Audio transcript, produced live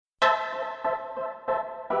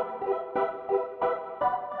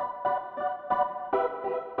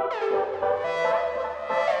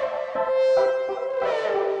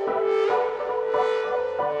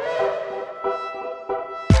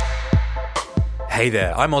Hey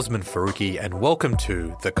there, I'm Osman Faruqi and welcome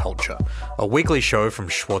to The Culture, a weekly show from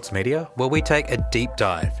Schwartz Media where we take a deep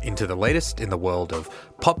dive into the latest in the world of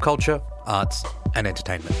pop culture, arts and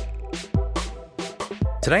entertainment.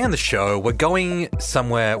 Today on the show, we're going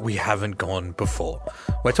somewhere we haven't gone before.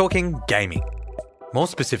 We're talking gaming. More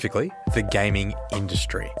specifically, the gaming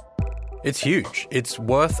industry. It's huge. It's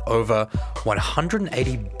worth over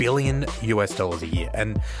 $180 billion a year.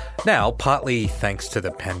 And now, partly thanks to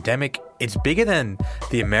the pandemic, it's bigger than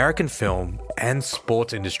the American film and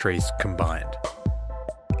sports industries combined.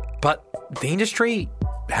 But the industry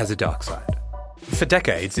has a dark side. For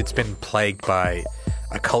decades, it's been plagued by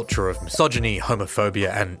a culture of misogyny,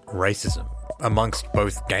 homophobia, and racism amongst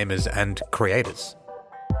both gamers and creators.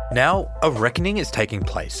 Now, a reckoning is taking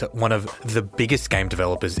place at one of the biggest game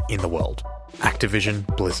developers in the world, Activision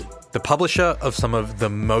Blizzard, the publisher of some of the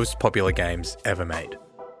most popular games ever made.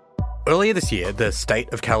 Earlier this year, the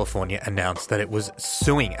state of California announced that it was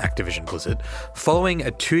suing Activision Blizzard following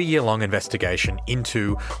a 2-year-long investigation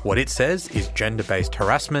into what it says is gender-based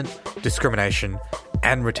harassment, discrimination,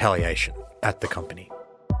 and retaliation at the company.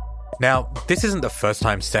 Now, this isn't the first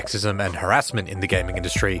time sexism and harassment in the gaming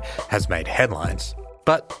industry has made headlines.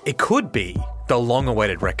 But it could be the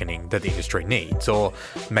long-awaited reckoning that the industry needs, or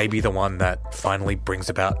maybe the one that finally brings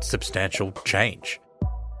about substantial change.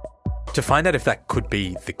 To find out if that could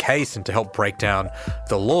be the case and to help break down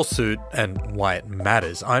the lawsuit and why it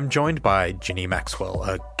matters, I'm joined by Ginny Maxwell,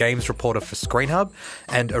 a games reporter for ScreenHub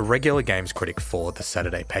and a regular games critic for The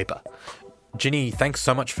Saturday Paper. Ginny, thanks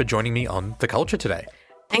so much for joining me on The Culture today.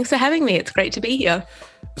 Thanks for having me. It's great to be here.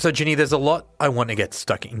 So, Ginny, there's a lot I want to get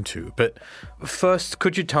stuck into, but first,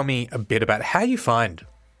 could you tell me a bit about how you find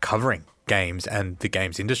covering games and the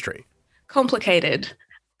games industry? Complicated.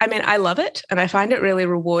 I mean, I love it and I find it really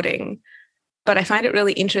rewarding, but I find it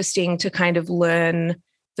really interesting to kind of learn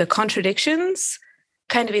the contradictions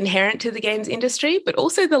kind of inherent to the games industry, but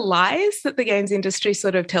also the lies that the games industry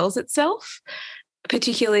sort of tells itself.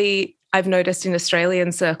 Particularly, I've noticed in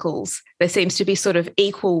Australian circles, there seems to be sort of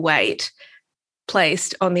equal weight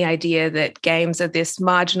placed on the idea that games are this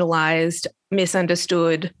marginalised,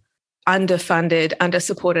 misunderstood, underfunded,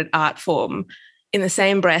 undersupported art form in the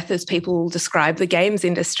same breath as people describe the games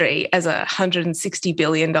industry as a $160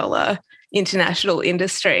 billion international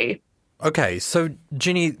industry. Okay, so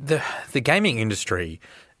Ginny, the gaming industry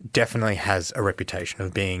definitely has a reputation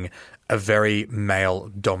of being a very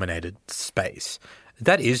male-dominated space.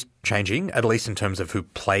 That is changing, at least in terms of who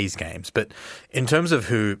plays games. But in terms of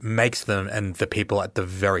who makes them and the people at the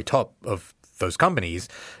very top of those companies,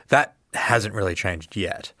 that hasn't really changed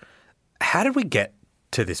yet. How did we get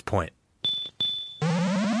to this point?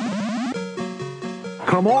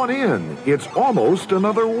 Come on in. It's almost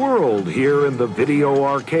another world here in the video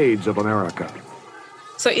arcades of America.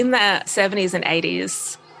 So in the 70s and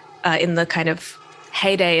 80s, in the kind of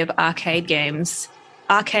heyday of arcade games,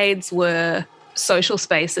 arcades were social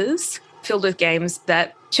spaces filled with games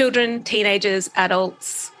that children, teenagers,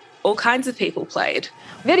 adults, all kinds of people played.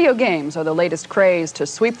 Video games are the latest craze to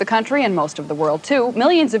sweep the country and most of the world, too.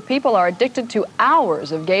 Millions of people are addicted to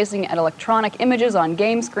hours of gazing at electronic images on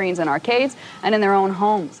game screens in arcades and in their own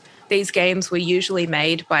homes. These games were usually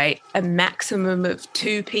made by a maximum of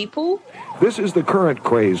 2 people. This is the current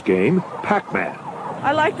craze game, Pac-Man.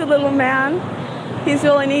 I like the little man. He's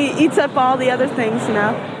really neat. He eats up all the other things, you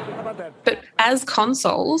know. But as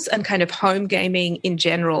consoles and kind of home gaming in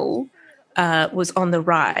general was on the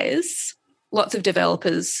rise, lots of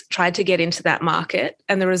developers tried to get into that market,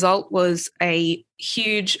 and the result was a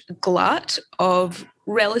huge glut of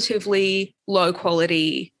relatively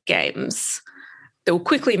low-quality games that were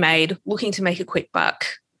quickly made, looking to make a quick buck.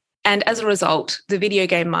 And as a result, the video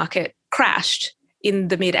game market crashed in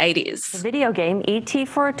the mid-80s. The video game E.T.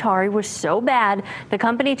 for Atari was so bad, the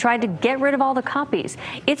company tried to get rid of all the copies.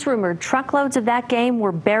 It's rumored truckloads of that game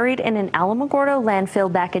were buried in an Alamogordo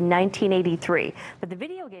landfill back in 1983. But the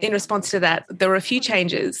video game... In response to that, there were a few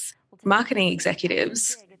changes. Marketing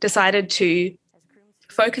executives decided to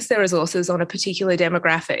focus their resources on a particular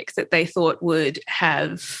demographic that they thought would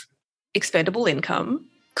have expendable income,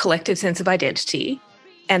 collective sense of identity,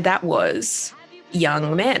 and that was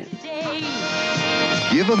young men.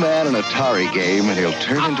 Give a man an Atari game and he'll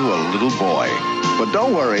turn into a little boy. But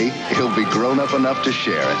don't worry, he'll be grown up enough to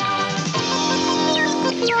share it.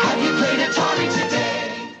 Have you played Atari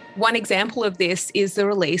today? One example of this is the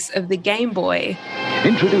release of the Game Boy.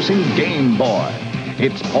 Introducing Game Boy.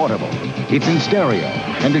 It's portable, it's in stereo,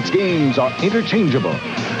 and its games are interchangeable.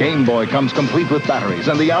 Game Boy comes complete with batteries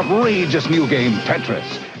and the outrageous new game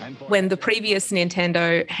Tetris. When the previous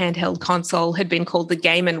Nintendo handheld console had been called the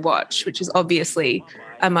Game & Watch, which is obviously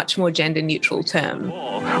a much more gender-neutral term.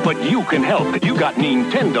 But you can help. You got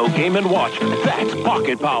Nintendo Game & Watch. That's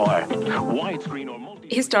pocket power. Widescreen or multi...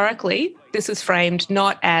 Historically, this was framed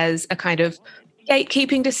not as a kind of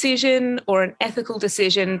gatekeeping decision or an ethical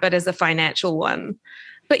decision, but as a financial one.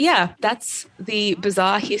 But yeah, that's the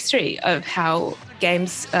bizarre history of how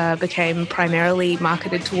games became primarily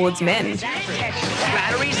marketed towards men.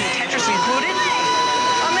 Batteries and Tetris included?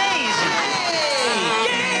 Amazing!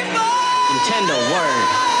 Hey! Nintendo word.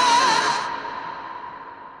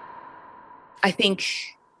 I think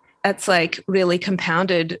that's like really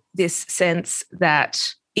compounded this sense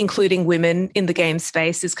that including women in the game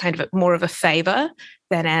space is kind of more of a favor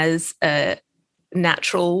than as a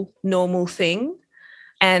natural, normal thing.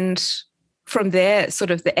 And from there,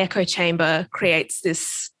 sort of the echo chamber creates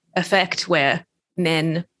this effect where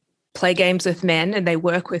men play games with men and they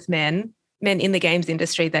work with men in the games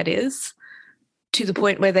industry, that is, to the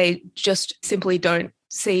point where they just simply don't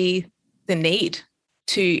see the need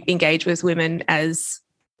to engage with women as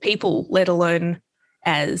people, let alone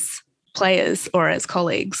as players or as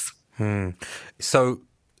colleagues. So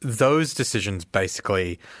those decisions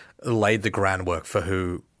basically laid the groundwork for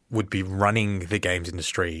who would be running the games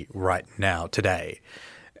industry right now, today.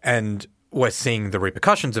 And we're seeing the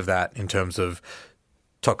repercussions of that in terms of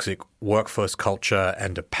toxic workforce culture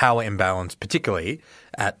and a power imbalance, particularly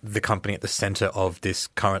at the company at the center of this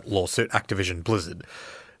current lawsuit, Activision Blizzard.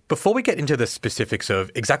 Before we get into the specifics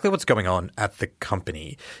of exactly what's going on at the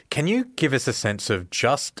company, can you give us a sense of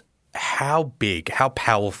just how big, how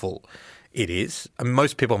powerful it is? I mean,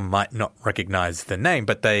 most people might not recognize the name,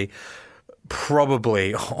 but they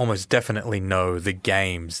probably almost definitely know the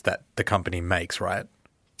games that the company makes, right?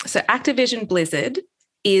 So Activision Blizzard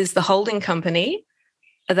is the holding company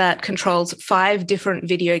that controls 5 different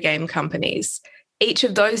video game companies. Each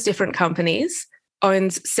of those different companies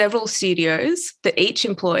owns several studios that each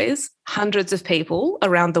employs hundreds of people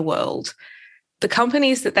around the world. The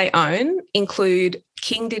companies that they own include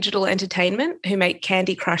King Digital Entertainment, who make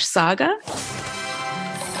Candy Crush Saga.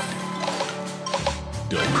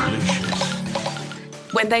 Delicious.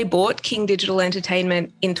 When they bought King Digital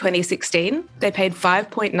Entertainment in 2016, they paid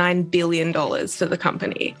 $5.9 billion for the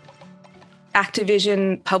company.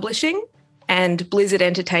 Activision Publishing and Blizzard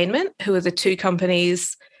Entertainment, who are the 2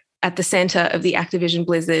 companies at the center of the Activision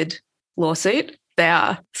Blizzard lawsuit. They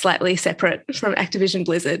are slightly separate from Activision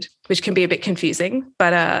Blizzard, which can be a bit confusing.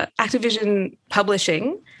 But Activision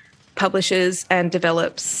Publishing publishes and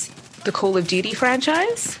develops the Call of Duty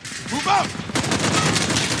franchise. Move out!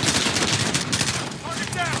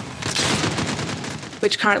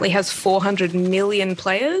 Which currently has 400 million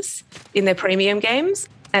players in their premium games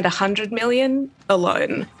and 100 million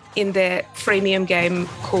alone in their freemium game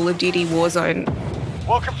Call of Duty Warzone.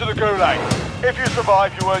 Welcome to the Gulag. If you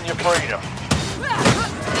survive, you earn your freedom.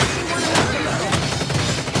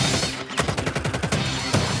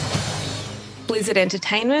 Blizzard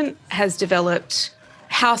Entertainment has developed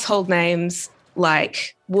household names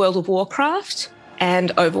like World of Warcraft and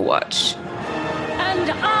Overwatch. And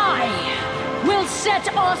I will set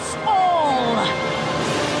us all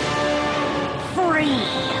free.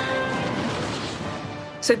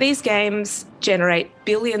 So these games generate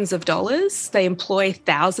billions of dollars. They employ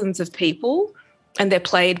thousands of people, and they're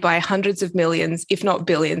played by hundreds of millions, if not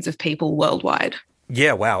billions of people worldwide.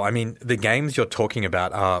 Yeah, wow. I mean, the games you're talking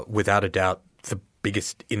about are without a doubt the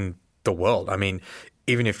biggest in the world. I mean,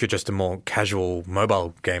 even if you're just a more casual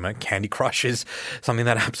mobile gamer, Candy Crush is something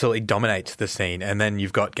that absolutely dominates the scene. And then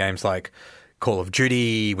you've got games like Call of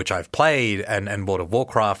Duty, which I've played, and World of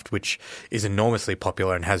Warcraft, which is enormously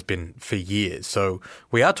popular and has been for years. So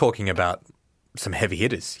we are talking about some heavy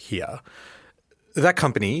hitters here. That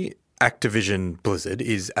company, Activision Blizzard,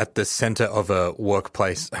 is at the center of a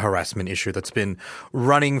workplace harassment issue that's been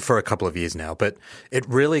running for a couple of years now, but it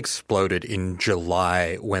really exploded in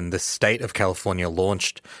July when the state of California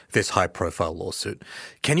launched this high-profile lawsuit.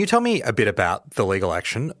 Can you tell me a bit about the legal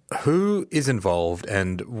action? Who is involved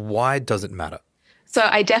and why does it matter? So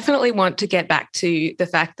I definitely want to get back to the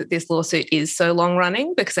fact that this lawsuit is so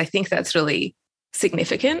long-running, because I think that's really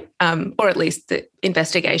significant, or at least the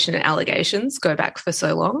investigation and allegations go back for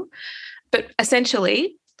so long. But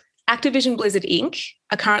essentially, Activision Blizzard Inc.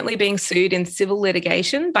 are currently being sued in civil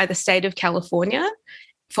litigation by the state of California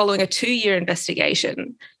following a 2-year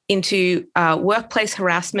investigation into workplace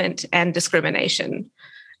harassment and discrimination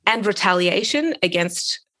and retaliation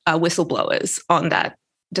against whistleblowers on that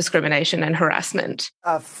discrimination and harassment.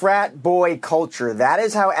 A frat boy culture. That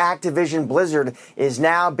is how Activision Blizzard is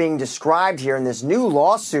now being described here in this new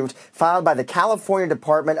lawsuit filed by the California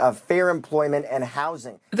Department of Fair Employment and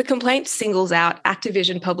Housing. The complaint singles out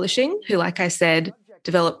Activision Publishing, who, like I said,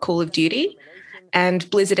 develop Call of Duty, and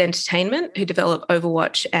Blizzard Entertainment, who develop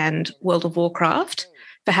Overwatch and World of Warcraft,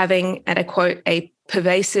 for having, and I quote, a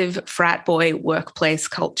pervasive frat boy workplace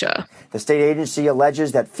culture. The state agency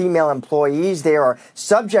alleges that female employees there are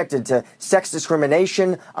subjected to sex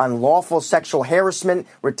discrimination, unlawful sexual harassment,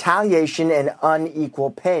 retaliation, and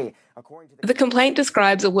unequal pay. The complaint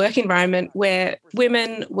describes a work environment where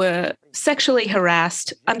women were sexually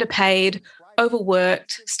harassed, underpaid,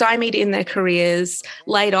 overworked, stymied in their careers,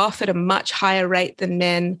 laid off at a much higher rate than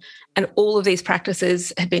men, and all of these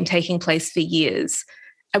practices had been taking place for years.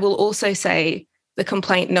 I will also say the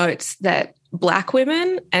complaint notes that Black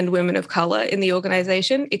women and women of colour in the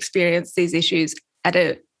organisation experience these issues at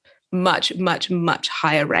a much, much, much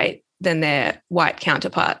higher rate than their white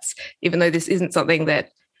counterparts, even though this isn't something that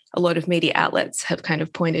a lot of media outlets have kind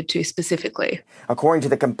of pointed to specifically. According to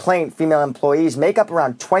the complaint, female employees make up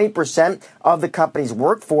around 20% of the company's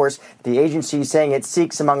workforce. The agency is saying it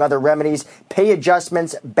seeks, among other remedies, pay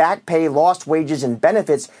adjustments, back pay, lost wages, and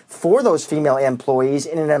benefits for those female employees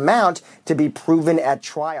in an amount to be proven at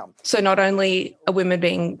trial. So not only are women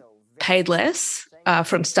being paid less,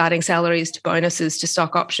 from starting salaries to bonuses to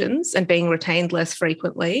stock options, and being retained less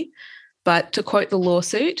frequently, but to quote the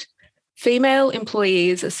lawsuit, female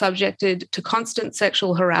employees are subjected to constant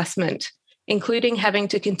sexual harassment, including having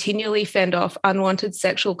to continually fend off unwanted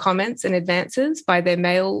sexual comments and advances by their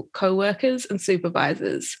male co-workers and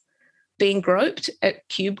supervisors, being groped at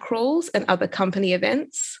cube crawls and other company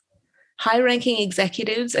events, high-ranking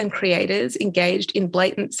executives and creators engaged in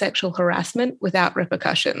blatant sexual harassment without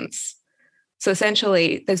repercussions. So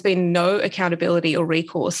essentially, there's been no accountability or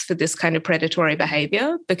recourse for this kind of predatory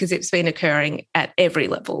behaviour because it's been occurring at every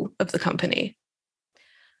level of the company.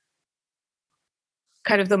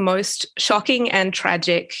 Kind of the most shocking and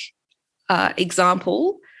tragic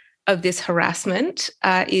example of this harassment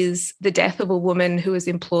is the death of a woman who was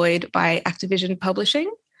employed by Activision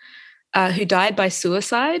Publishing, who died by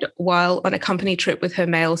suicide while on a company trip with her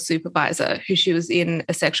male supervisor, who she was in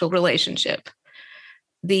a sexual relationship.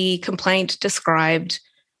 The complaint described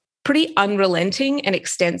pretty unrelenting and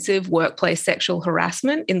extensive workplace sexual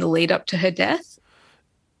harassment in the lead up to her death.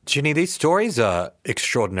 Ginny, these stories are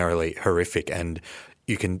extraordinarily horrific, and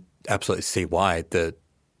you can absolutely see why the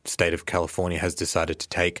state of California has decided to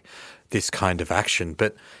take this kind of action.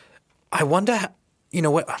 But I wonder,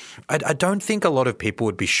 I don't think a lot of people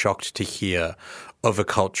would be shocked to hear of a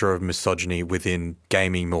culture of misogyny within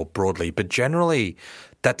gaming more broadly, but generally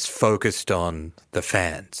that's focused on the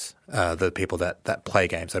fans, the people that play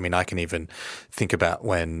games. I mean, I can even think about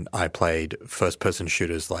when I played first-person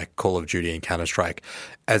shooters like Call of Duty and Counter-Strike.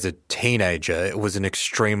 As a teenager, it was an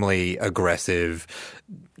extremely aggressive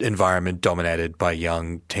environment dominated by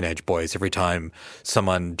young teenage boys. Every time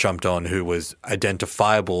someone jumped on who was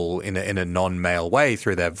identifiable in a non-male way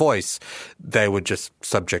through their voice, they were just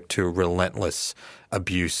subject to relentless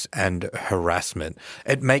abuse and harassment.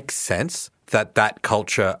 It makes sense that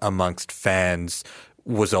culture amongst fans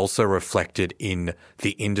was also reflected in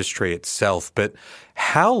the industry itself. But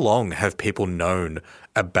how long have people known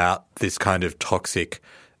about this kind of toxic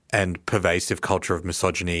and pervasive culture of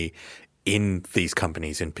misogyny in these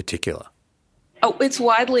companies in particular? Oh, it's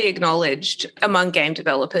widely acknowledged among game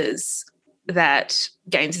developers that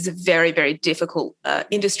games is a very, very difficult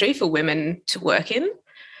industry for women to work in.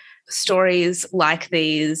 Stories like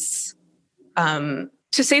these,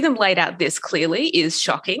 to see them laid out this clearly is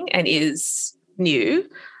shocking and is new,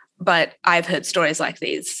 but I've heard stories like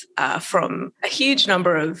these from a huge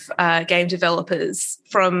number of game developers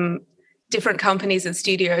from different companies and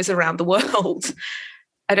studios around the world.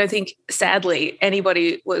 I don't think, sadly,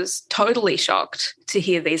 anybody was totally shocked to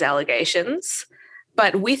hear these allegations,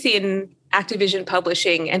 but within Activision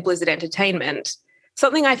Publishing and Blizzard Entertainment,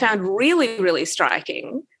 something I found really, really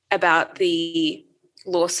striking about the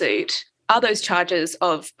lawsuit are those charges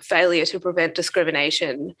of failure to prevent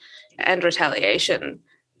discrimination and retaliation,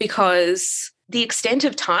 because the extent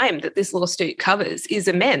of time that this lawsuit covers is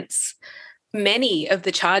immense. Many of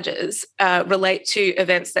the charges relate to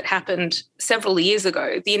events that happened several years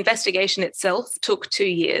ago. The investigation itself took 2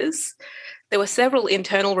 years. There were several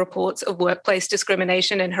internal reports of workplace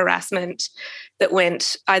discrimination and harassment that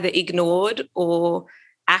went either ignored or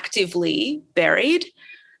actively buried.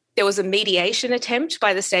 There was a mediation attempt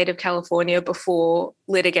by the state of California before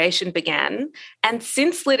litigation began. And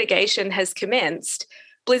since litigation has commenced,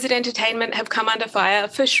 Blizzard Entertainment have come under fire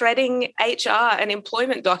for shredding HR and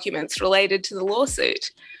employment documents related to the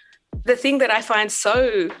lawsuit. The thing that I find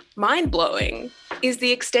so mind-blowing is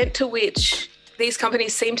the extent to which these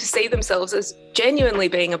companies seem to see themselves as genuinely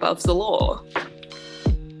being above the law.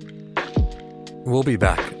 We'll be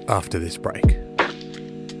back after this break.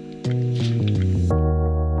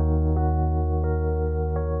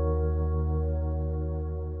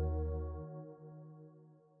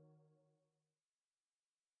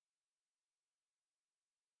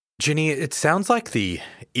 Ginny, it sounds like the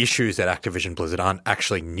issues at Activision Blizzard aren't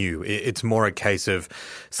actually new. It's more a case of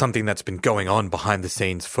something that's been going on behind the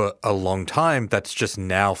scenes for a long time that's just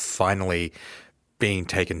now finally being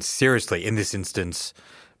taken seriously, in this instance,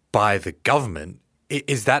 by the government.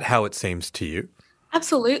 Is that how it seems to you?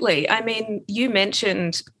 Absolutely. I mean, you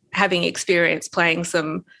mentioned having experience playing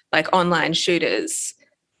some like online shooters,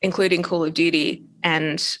 including Call of Duty,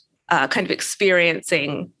 and kind of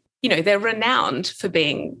experiencing, you know, they're renowned for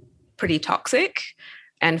being pretty toxic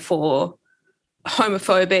and for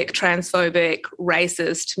homophobic, transphobic,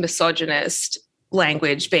 racist, misogynist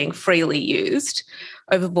language being freely used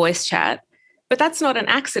over voice chat. But that's not an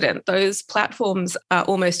accident. Those platforms are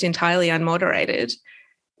almost entirely unmoderated,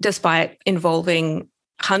 despite involving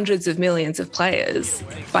hundreds of millions of players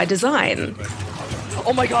by design.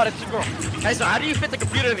 Oh my God, it's a girl. Hey, so how do you fit the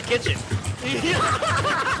computer in the kitchen?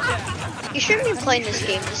 You shouldn't be playing this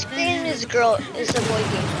game. This game is a girl, is a boy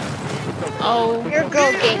game. Oh. You're a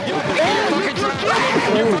girl game. You're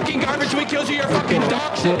fucking garbage. We kills you. You're fucking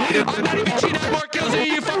dog shit. I'm not even cheating. More kills you.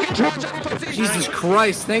 You fucking trash. Jesus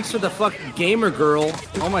Christ. Thanks for the fucking gamer girl.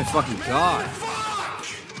 Oh my fucking God.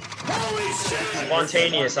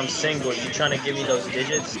 Spontaneous. I'm single. You trying to give me those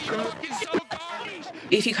digits?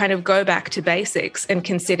 If you kind of go back to basics and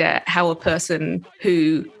consider how a person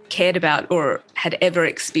who cared about or had ever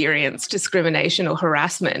experienced discrimination or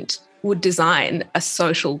harassment would design a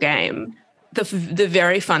social game, the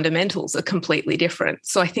very fundamentals are completely different.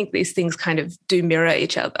 So I think these things kind of do mirror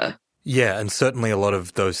each other. Yeah, and certainly a lot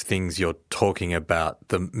of those things you're talking about,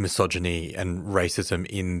 the misogyny and racism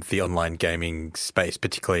in the online gaming space,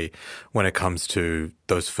 particularly when it comes to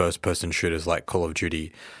those first-person shooters like Call of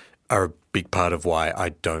Duty, are a big part of why I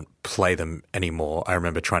don't play them anymore. I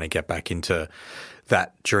remember trying to get back into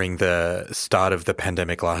that during the start of the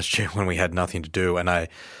pandemic last year when we had nothing to do, and I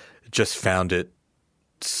just found it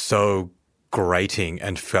so grating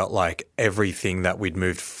and felt like everything that we'd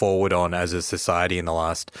moved forward on as a society in the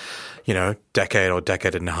last, decade or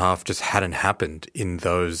decade and a half just hadn't happened in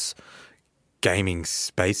those gaming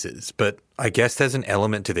spaces. But I guess there's an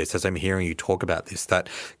element to this, as I'm hearing you talk about this, that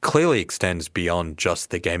clearly extends beyond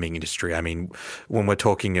just the gaming industry. I mean, when we're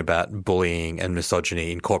talking about bullying and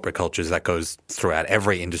misogyny in corporate cultures, that goes throughout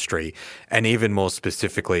every industry. And even more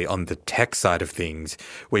specifically on the tech side of things,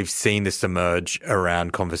 we've seen this emerge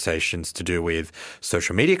around conversations to do with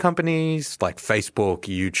social media companies like Facebook,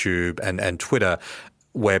 YouTube, and Twitter,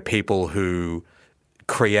 where people who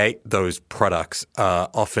create those products are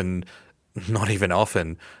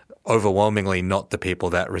overwhelmingly not the people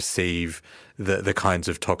that receive the kinds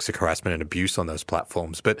of toxic harassment and abuse on those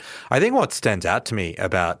platforms. But I think what stands out to me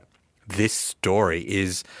about this story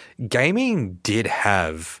is gaming did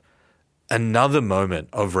have another moment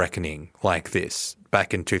of reckoning like this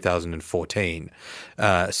back in 2014,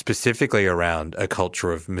 specifically around a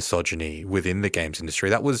culture of misogyny within the games industry.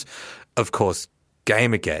 That was, of course,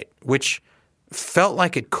 Gamergate, which felt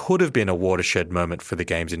like it could have been a watershed moment for the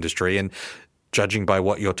games industry. And judging by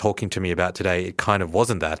what you're talking to me about today, it kind of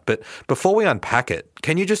wasn't that. But before we unpack it,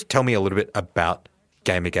 can you just tell me a little bit about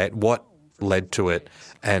Gamergate, what led to it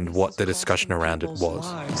and what the discussion around it was?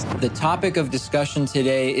 The topic of discussion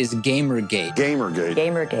today is Gamergate. Gamergate.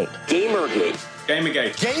 Gamergate. Gamergate.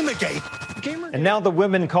 Gamergate. Gamergate. And now the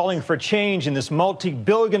women calling for change in this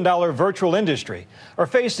multi-billion-dollar virtual industry are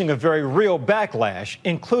facing a very real backlash,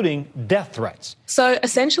 including death threats. So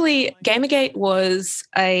essentially, Gamergate was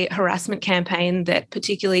a harassment campaign that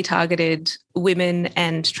particularly targeted women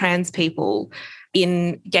and trans people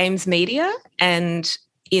in games media and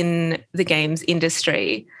in the games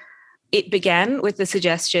industry. It began with the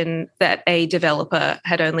suggestion that a developer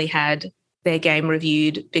had only had their game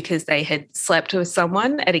reviewed because they had slept with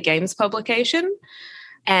someone at a games publication,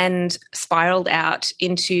 and spiraled out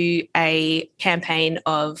into a campaign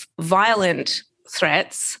of violent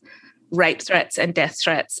threats, rape threats and death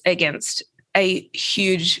threats against a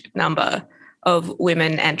huge number of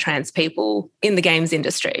women and trans people in the games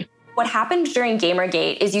industry. What happened during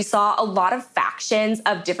Gamergate is you saw a lot of factions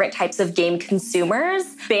of different types of game consumers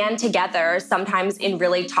band together, sometimes in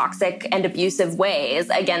really toxic and abusive ways,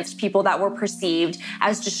 against people that were perceived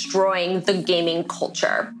as destroying the gaming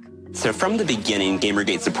culture. So from the beginning,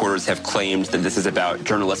 Gamergate supporters have claimed that this is about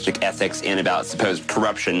journalistic ethics and about supposed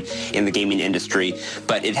corruption in the gaming industry,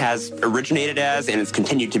 but it has originated as and it's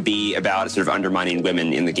continued to be about sort of undermining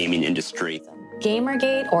women in the gaming industry.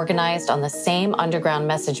 Gamergate organized on the same underground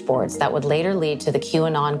message boards that would later lead to the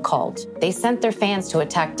QAnon cult. They sent their fans to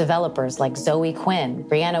attack developers like Zoe Quinn,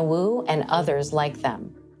 Brianna Wu, and others like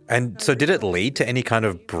them. And so did it lead to any kind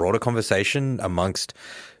of broader conversation amongst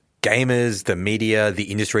gamers, the media, the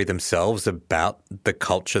industry themselves about the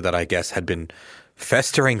culture that I guess had been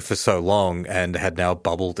festering for so long and had now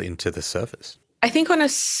bubbled into the surface? I think on a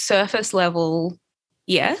surface level,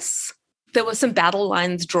 yes. There were some battle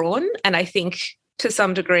lines drawn, and I think to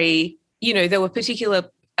some degree, there were particular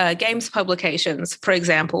games publications, for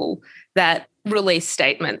example, that released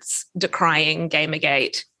statements decrying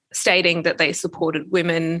Gamergate, stating that they supported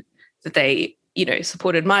women, that they,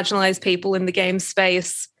 supported marginalized people in the game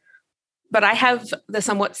space. But I have the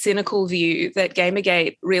somewhat cynical view that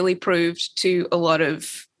Gamergate really proved to a lot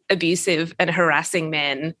of abusive and harassing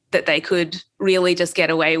men that they could really just get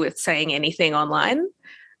away with saying anything online,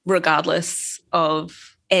 regardless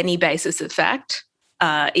of any basis of fact,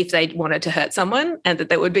 if they wanted to hurt someone, and that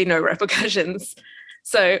there would be no repercussions.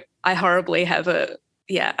 So I horribly have a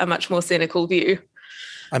much more cynical view.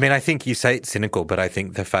 I mean, I think you say it's cynical, but I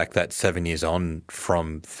think the fact that 7 years on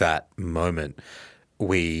from that moment,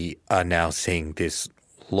 we are now seeing this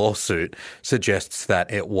lawsuit suggests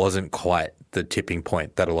that it wasn't quite the tipping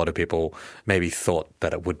point that a lot of people maybe thought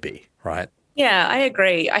that it would be, right? Yeah, I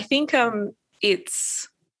agree. I think it's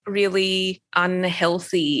really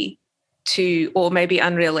unhealthy or maybe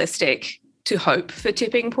unrealistic to hope for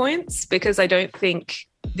tipping points, because I don't think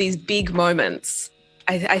these big moments,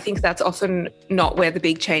 I think that's often not where the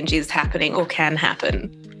big change is happening or can happen.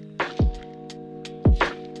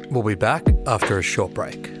 We'll be back after a short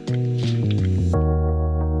break.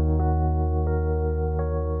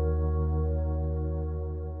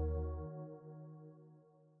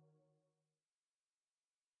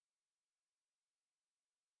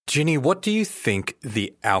 Ginny, what do you think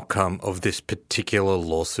the outcome of this particular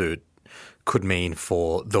lawsuit could mean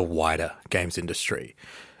for the wider games industry?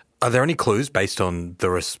 Are there any clues based on the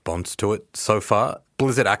response to it so far?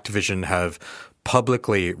 Blizzard Activision have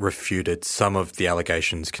publicly refuted some of the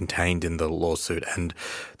allegations contained in the lawsuit, and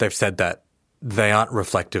they've said that they aren't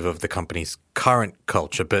reflective of the company's current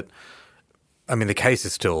culture. But, I mean, the case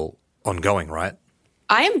is still ongoing, right?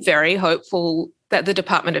 I am very hopeful that the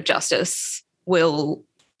Department of Justice will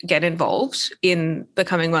get involved in the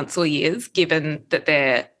coming months or years, given that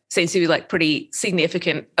there seems to be pretty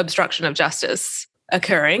significant obstruction of justice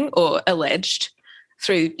occurring or alleged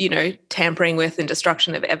through, tampering with and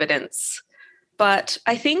destruction of evidence. But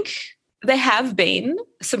I think there have been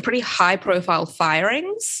some pretty high-profile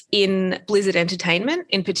firings in Blizzard Entertainment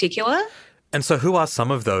in particular. And so who are some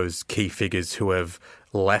of those key figures who have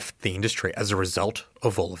left the industry as a result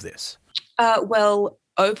of all of this? Well,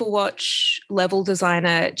 Overwatch level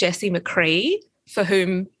designer Jesse McCree, for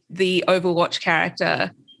whom the Overwatch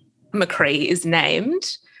character McCree is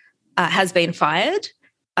named, has been fired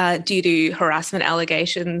due to harassment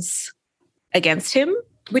allegations against him,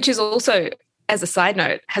 which is also, as a side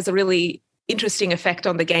note, has a really interesting effect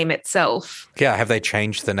on the game itself. Yeah, have they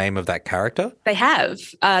changed the name of that character? They have.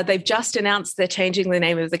 They've just announced they're changing the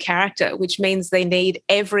name of the character, which means they need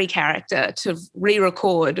every character to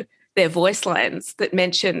re-record their voice lines that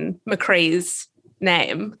mention McCree's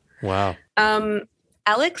name. Wow.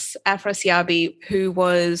 Alex Afrasiabi, who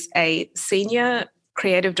was a senior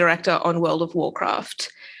creative director on World of Warcraft,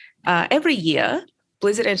 every year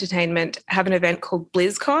Blizzard Entertainment have an event called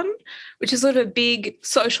BlizzCon, which is sort of a big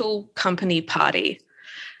social company party.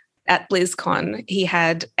 At BlizzCon, he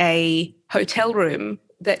had a hotel room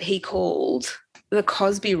that he called the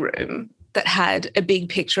Cosby Room that had a big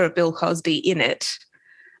picture of Bill Cosby in it,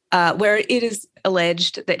 where it is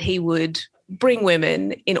alleged that he would bring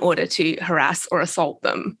women in order to harass or assault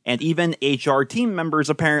them. And even HR team members,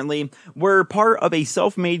 apparently, were part of a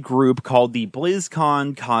self-made group called the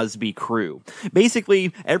BlizzCon Cosby Crew.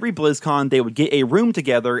 Basically, every BlizzCon, they would get a room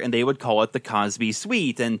together and they would call it the Cosby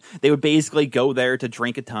Suite, and they would basically go there to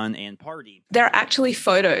drink a ton and party. There are actually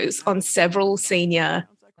photos on several senior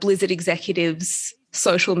Blizzard executives'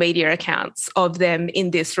 social media accounts of them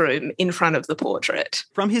in this room in front of the portrait.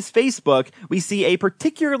 From his Facebook, we see a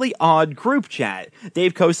particularly odd group chat.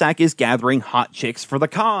 Dave Kosak is gathering hot chicks for the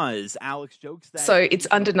cause. Alex jokes that... So it's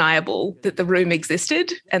undeniable that the room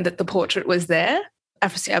existed and that the portrait was there.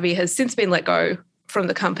 Afrasiabi has since been let go from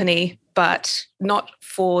the company, but not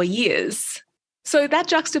for years. So that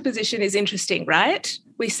juxtaposition is interesting, right?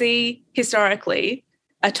 We see historically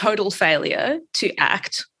a total failure to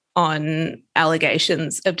act on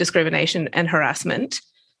allegations of discrimination and harassment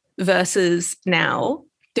versus now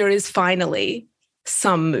there is finally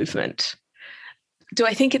some movement. Do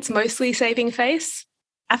I think it's mostly saving face?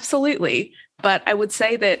 Absolutely. But I would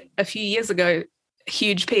say that a few years ago,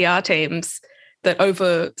 huge PR teams that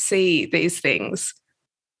oversee these things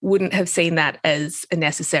wouldn't have seen that as a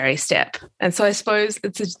necessary step. And so I suppose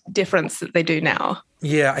it's a difference that they do now.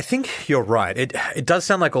 Yeah, I think you're right. It does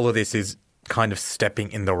sound like all of this is kind of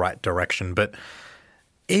stepping in the right direction. But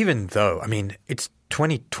even though, I mean, it's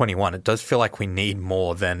 2021, it does feel like we need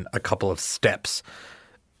more than a couple of steps.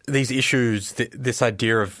 These issues, this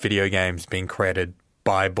idea of video games being created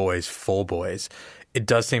by boys for boys, it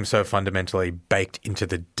does seem so fundamentally baked into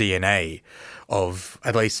the DNA of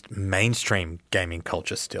at least mainstream gaming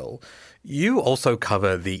culture still. You also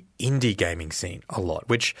cover the indie gaming scene a lot,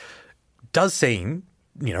 which does seem,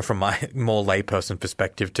 you know, from my more layperson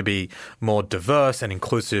perspective, to be more diverse and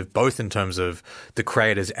inclusive, both in terms of the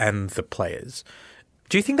creators and the players.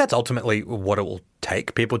 Do you think that's ultimately what it will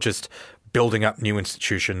take? People just building up new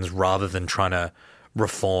institutions rather than trying to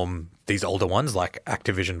reform these older ones like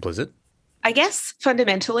Activision Blizzard? I guess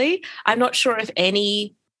fundamentally, I'm not sure if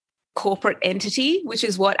any corporate entity, which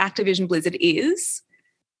is what Activision Blizzard is,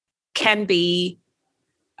 can be,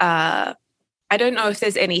 I don't know if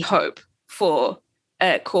there's any hope for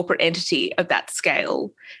a corporate entity of that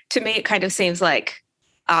scale. To me, it kind of seems like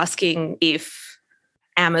asking if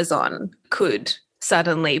Amazon could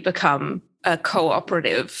suddenly become a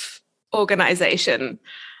cooperative organization.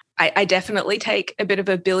 I definitely take a bit of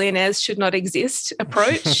a billionaires should not exist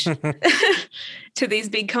approach to these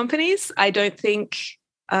big companies. I don't think,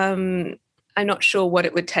 I'm not sure what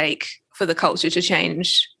it would take for the culture to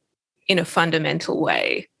change in a fundamental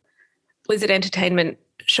way. Blizzard Entertainment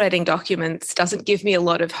shredding documents doesn't give me a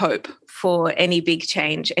lot of hope for any big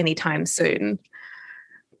change anytime soon.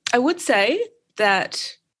 I would say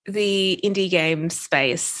that the indie game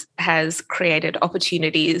space has created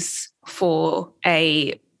opportunities for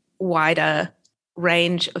a wider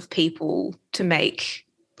range of people to make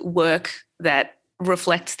work that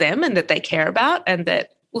reflects them and that they care about and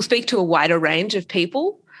that will speak to a wider range of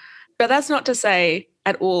people. But that's not to say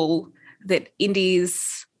at all that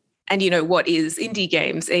indies and, you know, what is indie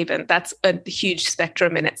games even, that's a huge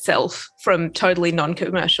spectrum in itself, from totally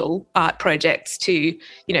non-commercial art projects to,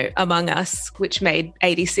 you know, Among Us, which made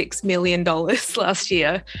 $86 million last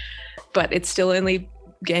year, but it's still only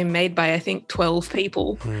game made by, I think, 12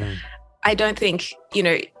 people. I don't think, you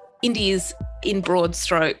know, indies in broad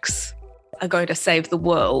strokes are going to save the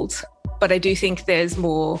world, but I do think there's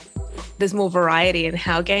more variety in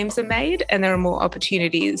how games are made, and there are more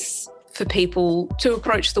opportunities for people to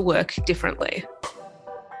approach the work differently.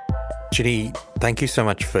 Ginny, thank you so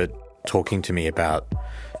much for talking to me about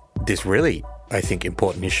this really, I think,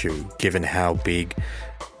 important issue, given how big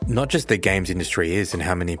not just the games industry is and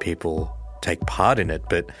how many people take part in it,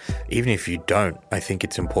 but even if you don't, I think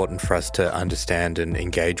it's important for us to understand and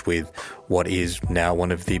engage with what is now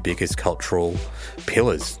one of the biggest cultural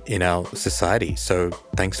pillars in our society. So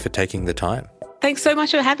thanks for taking the time. Thanks so much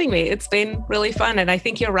for having me. It's been really fun. And I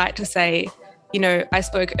think you're right to say, you know, I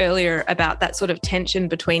spoke earlier about that sort of tension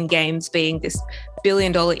between games being this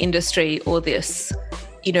billion-dollar industry or this,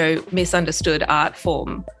 you know, misunderstood art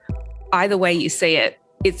form. Either way you see it,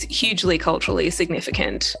 it's hugely culturally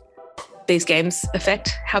significant. These games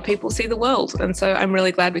affect how people see the world. And so I'm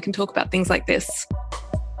really glad we can talk about things like this.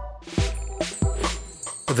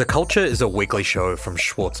 The Culture is a weekly show from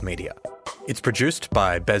Schwartz Media. It's produced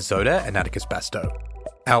by Bez Zoda and Atticus Bastow.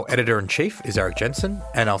 Our editor-in-chief is Eric Jensen,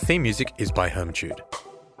 and our theme music is by Herman Jude.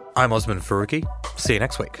 I'm Osman Faruqi. See you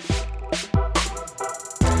next week.